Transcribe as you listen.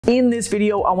In this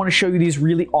video, I want to show you these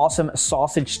really awesome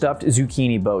sausage stuffed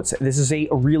zucchini boats. This is a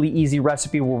really easy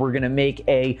recipe where we're going to make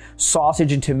a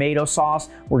sausage and tomato sauce.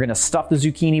 We're going to stuff the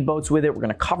zucchini boats with it. We're going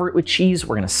to cover it with cheese.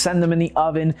 We're going to send them in the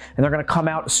oven and they're going to come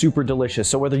out super delicious.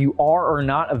 So whether you are or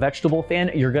not a vegetable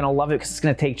fan, you're going to love it because it's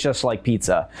going to taste just like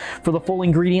pizza. For the full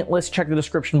ingredient list, check the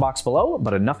description box below,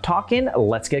 but enough talking,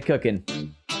 let's get cooking.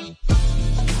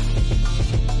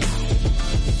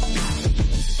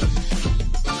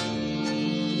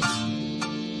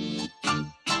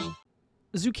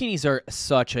 Zucchinis are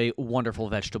such a wonderful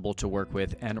vegetable to work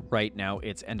with, and right now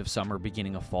it's end of summer,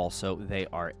 beginning of fall, so they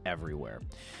are everywhere.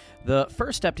 The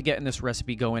first step to getting this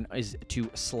recipe going is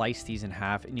to slice these in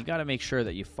half, and you got to make sure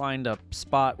that you find a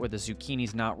spot where the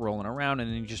zucchini's not rolling around, and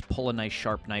then you just pull a nice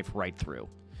sharp knife right through.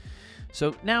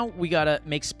 So now we got to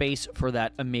make space for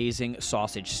that amazing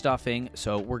sausage stuffing,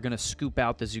 so we're going to scoop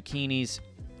out the zucchinis.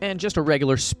 And just a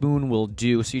regular spoon will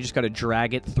do, so you just got to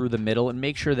drag it through the middle and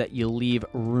make sure that you leave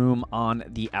room on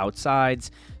the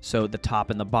outsides so the top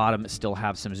and the bottom still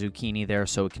have some zucchini there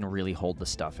so it can really hold the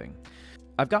stuffing.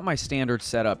 I've got my standard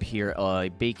setup here, a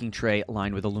baking tray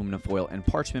lined with aluminum foil and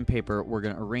parchment paper. We're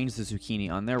going to arrange the zucchini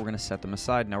on there. We're going to set them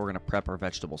aside. Now we're going to prep our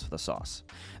vegetables for the sauce.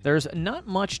 There's not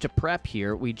much to prep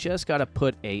here. We just got to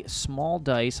put a small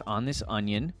dice on this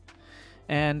onion.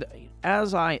 And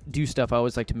as I do stuff, I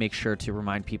always like to make sure to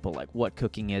remind people like what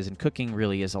cooking is, and cooking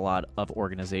really is a lot of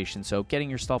organization. So getting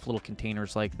yourself little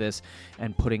containers like this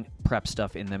and putting prep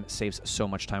stuff in them saves so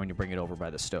much time when you bring it over by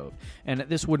the stove. And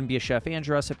this wouldn't be a Chef Ange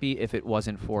recipe if it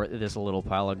wasn't for this little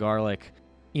pile of garlic.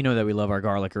 You know that we love our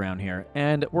garlic around here.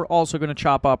 And we're also going to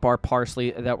chop up our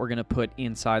parsley that we're going to put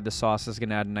inside the sauce. It's going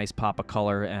to add a nice pop of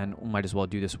color, and we might as well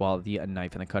do this while the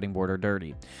knife and the cutting board are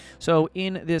dirty. So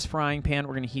in this frying pan,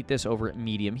 we're going to heat this over at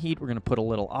medium heat. We're going to put a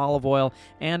little olive oil,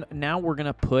 and now we're going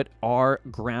to put our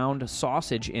ground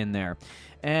sausage in there.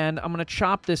 And I'm going to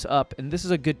chop this up, and this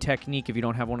is a good technique if you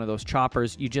don't have one of those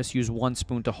choppers. You just use one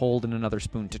spoon to hold and another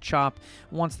spoon to chop.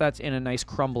 Once that's in a nice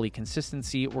crumbly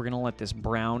consistency, we're going to let this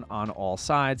brown on all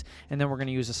sides, and then we're going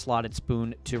to use a slotted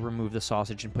spoon to remove the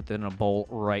sausage and put that in a bowl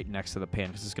right next to the pan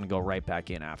because it's going to go right back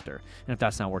in after. And if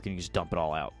that's not working, you just dump it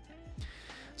all out.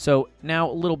 So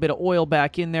now a little bit of oil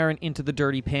back in there, and into the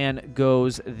dirty pan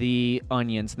goes the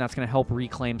onions, and that's going to help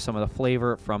reclaim some of the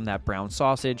flavor from that brown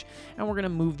sausage. And we're going to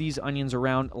move these onions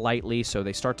around lightly so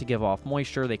they start to give off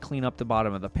moisture, they clean up the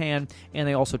bottom of the pan, and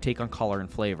they also take on color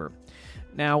and flavor.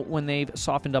 Now, when they've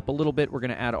softened up a little bit, we're going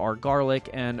to add our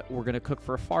garlic, and we're going to cook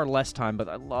for far less time, but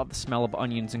I love the smell of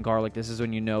onions and garlic. This is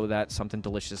when you know that something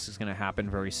delicious is going to happen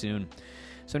very soon.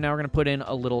 So now we're going to put in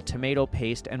a little tomato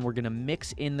paste, and we're going to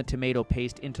mix in the tomato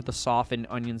paste into the softened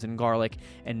onions and garlic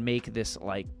and make this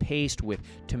like paste with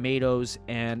tomatoes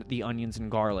and the onions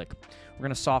and garlic. We're going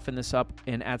to soften this up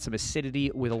and add some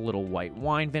acidity with a little white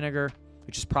wine vinegar,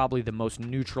 which is probably the most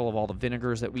neutral of all the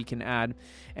vinegars that we can add.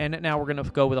 And now we're going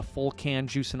to go with a full can,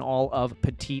 juice and all, of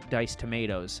petite diced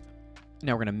tomatoes.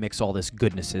 Now we're going to mix all this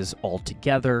goodnesses all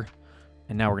together.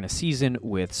 And now we're going to season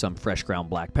with some fresh ground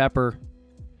black pepper,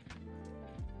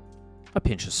 a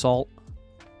pinch of salt,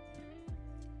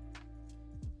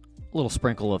 a little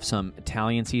sprinkle of some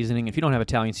Italian seasoning. If you don't have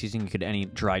Italian seasoning, you could any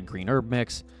dried green herb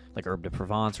mix, like herb de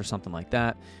Provence or something like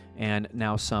that. And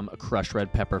now some crushed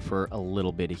red pepper for a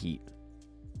little bit of heat.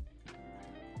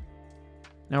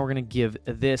 Now we're going to give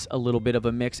this a little bit of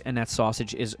a mix, and that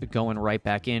sausage is going right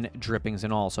back in, drippings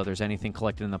and all. So if there's anything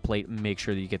collected in the plate, make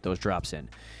sure that you get those drops in.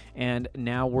 And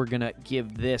now we're going to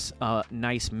give this a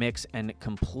nice mix and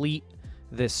complete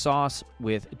this sauce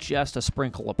with just a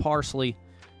sprinkle of parsley.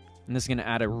 And this is going to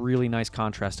add a really nice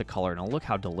contrast to color. Now look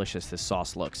how delicious this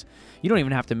sauce looks. You don't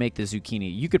even have to make the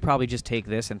zucchini. You could probably just take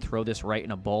this and throw this right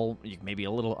in a bowl, maybe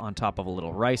a little on top of a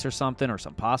little rice or something, or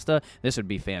some pasta. This would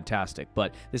be fantastic,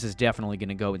 but this is definitely going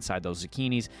to go inside those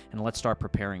zucchinis, and let's start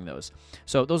preparing those.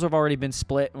 So those have already been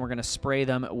split, and we're going to spray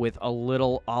them with a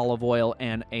little olive oil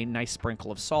and a nice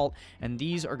sprinkle of salt, and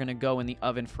these are going to go in the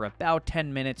oven for about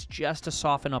 10 minutes just to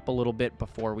soften up a little bit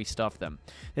before we stuff them.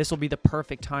 This will be the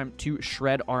perfect time to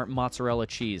shred our mozzarella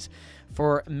cheese.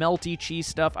 For melty cheese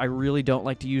stuff, I really don't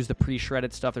like to use the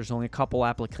pre-shredded stuff. There's only a couple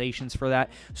applications for that.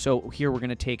 So here we're going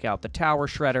to take out the tower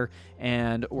shredder,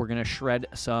 and we're going to shred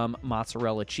some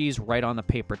mozzarella cheese right on the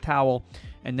paper towel.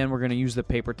 And then we're going to use the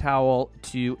paper towel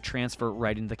to transfer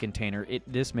right into the container.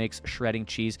 This makes shredding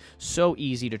cheese so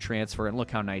easy to transfer, and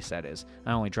look how nice that is.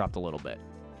 I only dropped a little bit.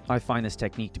 I find this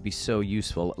technique to be so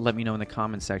useful. Let me know in the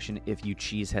comment section if you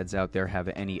cheeseheads out there have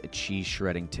any cheese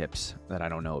shredding tips that I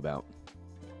don't know about.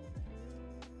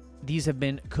 These have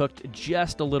been cooked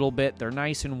just a little bit. They're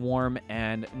nice and warm,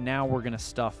 and now we're going to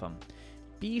stuff them.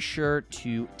 be sure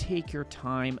to take your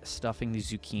time stuffing the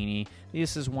zucchini.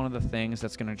 This is one of the things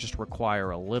that's going to just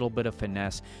require a little bit of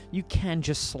finesse. You can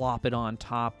just slop it on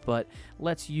top, but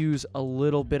let's use a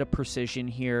little bit of precision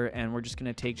here, and we're just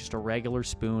going to take just a regular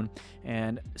spoon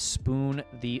and spoon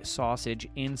the sausage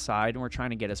inside, and we're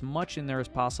trying to get as much in there as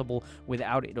possible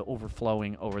without it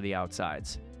overflowing over the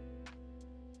outsides.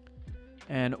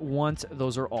 And once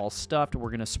those are all stuffed, we're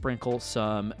going to sprinkle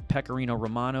some Pecorino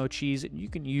Romano cheese. You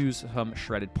can use some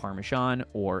shredded Parmesan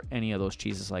or any of those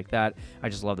cheeses like that. I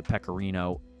just love the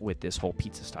Pecorino with this whole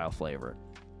pizza-style flavor.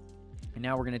 And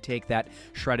now we're going to take that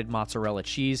shredded mozzarella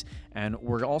cheese, and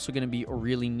we're also going to be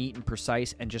really neat and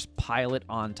precise and just pile it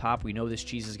on top. We know this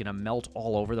cheese is going to melt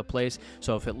all over the place,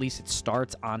 so if at least it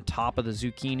starts on top of the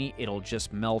zucchini, it'll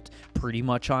just melt pretty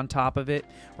much on top of it.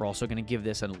 We're also going to give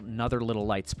this another little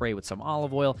light spray with some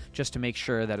olive oil just to make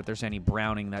sure that if there's any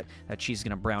browning, that cheese is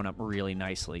going to brown up really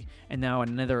nicely. And now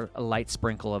another light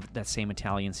sprinkle of that same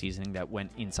Italian seasoning that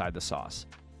went inside the sauce.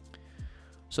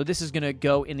 So this is going to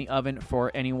go in the oven for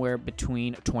anywhere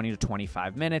between 20 to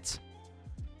 25 minutes.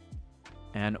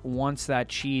 And once that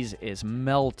cheese is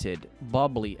melted,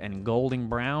 bubbly, and golden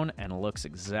brown and looks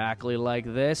exactly like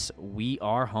this, we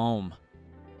are home.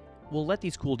 We'll let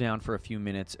these cool down for a few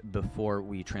minutes before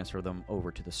we transfer them over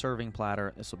to the serving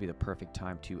platter. This will be the perfect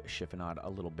time to chiffonade a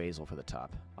little basil for the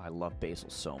top. I love basil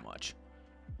so much.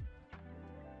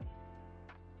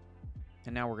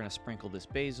 And now we're going to sprinkle this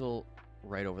basil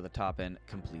right over the top and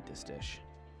complete this dish.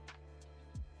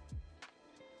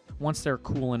 Once they're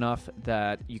cool enough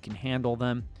that you can handle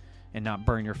them and not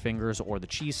burn your fingers or the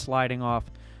cheese sliding off,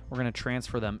 we're going to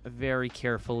transfer them very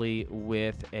carefully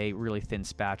with a really thin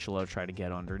spatula to try to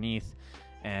get underneath,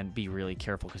 and be really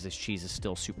careful because this cheese is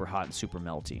still super hot and super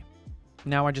melty.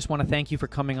 Now I just want to thank you for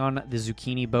coming on the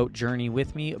zucchini boat journey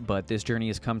with me, but this journey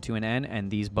has come to an end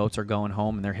and these boats are going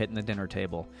home and they're hitting the dinner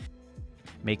table.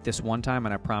 Make this one time,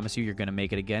 and I promise you're going to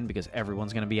make it again because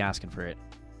everyone's going to be asking for it.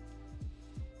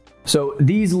 So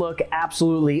these look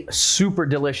absolutely super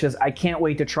delicious. I can't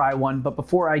wait to try one. But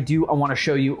before I do, I want to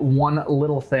show you one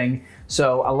little thing.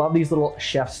 So I love these little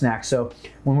chef snacks. So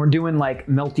when we're doing like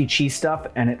melty cheese stuff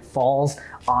and it falls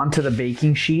onto the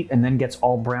baking sheet and then gets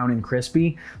all brown and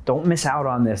crispy, don't miss out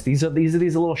on this. These are these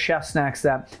little chef snacks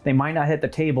that they might not hit the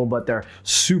table, but they're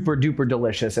super duper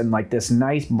delicious. And like this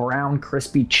nice brown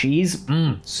crispy cheese,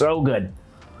 so good.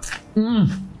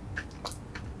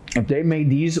 If they made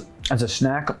these as a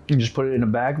snack and just put it in a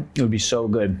bag, it would be so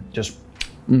good. Just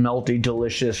melty,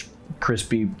 delicious,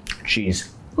 crispy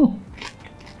cheese.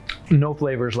 No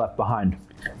flavors left behind.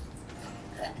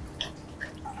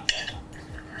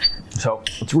 So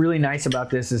what's really nice about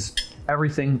this is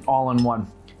everything all in one.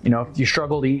 You know, if you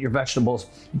struggle to eat your vegetables,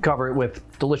 you cover it with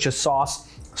delicious sauce,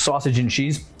 sausage and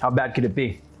cheese. How bad could it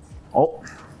be? Oh,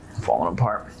 falling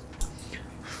apart.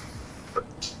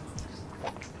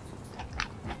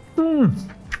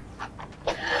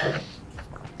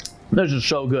 This is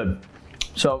so good.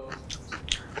 So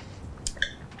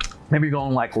maybe you're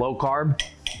going like low carb,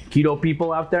 keto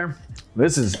people out there.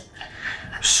 This is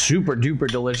super duper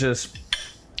delicious.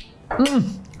 A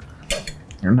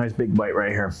nice big bite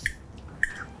right here.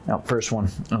 Now, first one,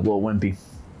 a little wimpy.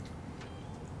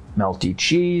 Melty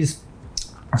cheese,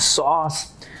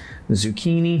 sauce, the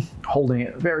zucchini, holding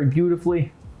it very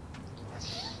beautifully.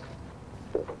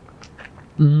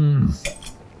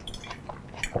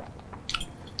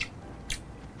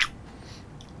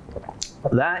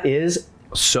 That is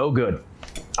so good.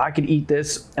 I could eat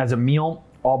this as a meal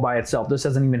all by itself. This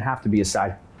doesn't even have to be a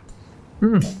side.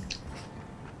 Let's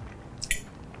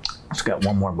get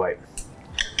one more bite.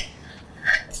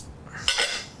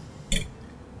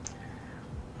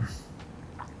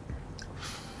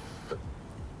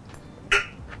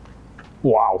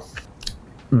 Wow.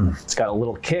 It's got a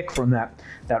little kick from that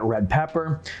red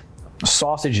pepper.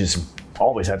 Sausage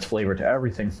always adds flavor to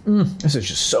everything. This is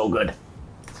just so good.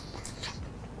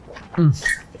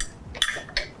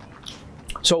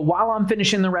 So while I'm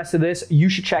finishing the rest of this, you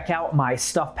should check out my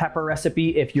stuffed pepper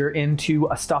recipe if you're into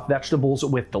stuffed vegetables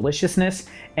with deliciousness.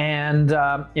 And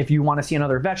if you want to see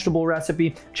another vegetable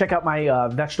recipe, check out my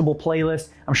vegetable playlist.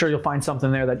 I'm sure you'll find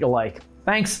something there that you'll like.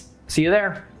 Thanks. See you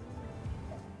there.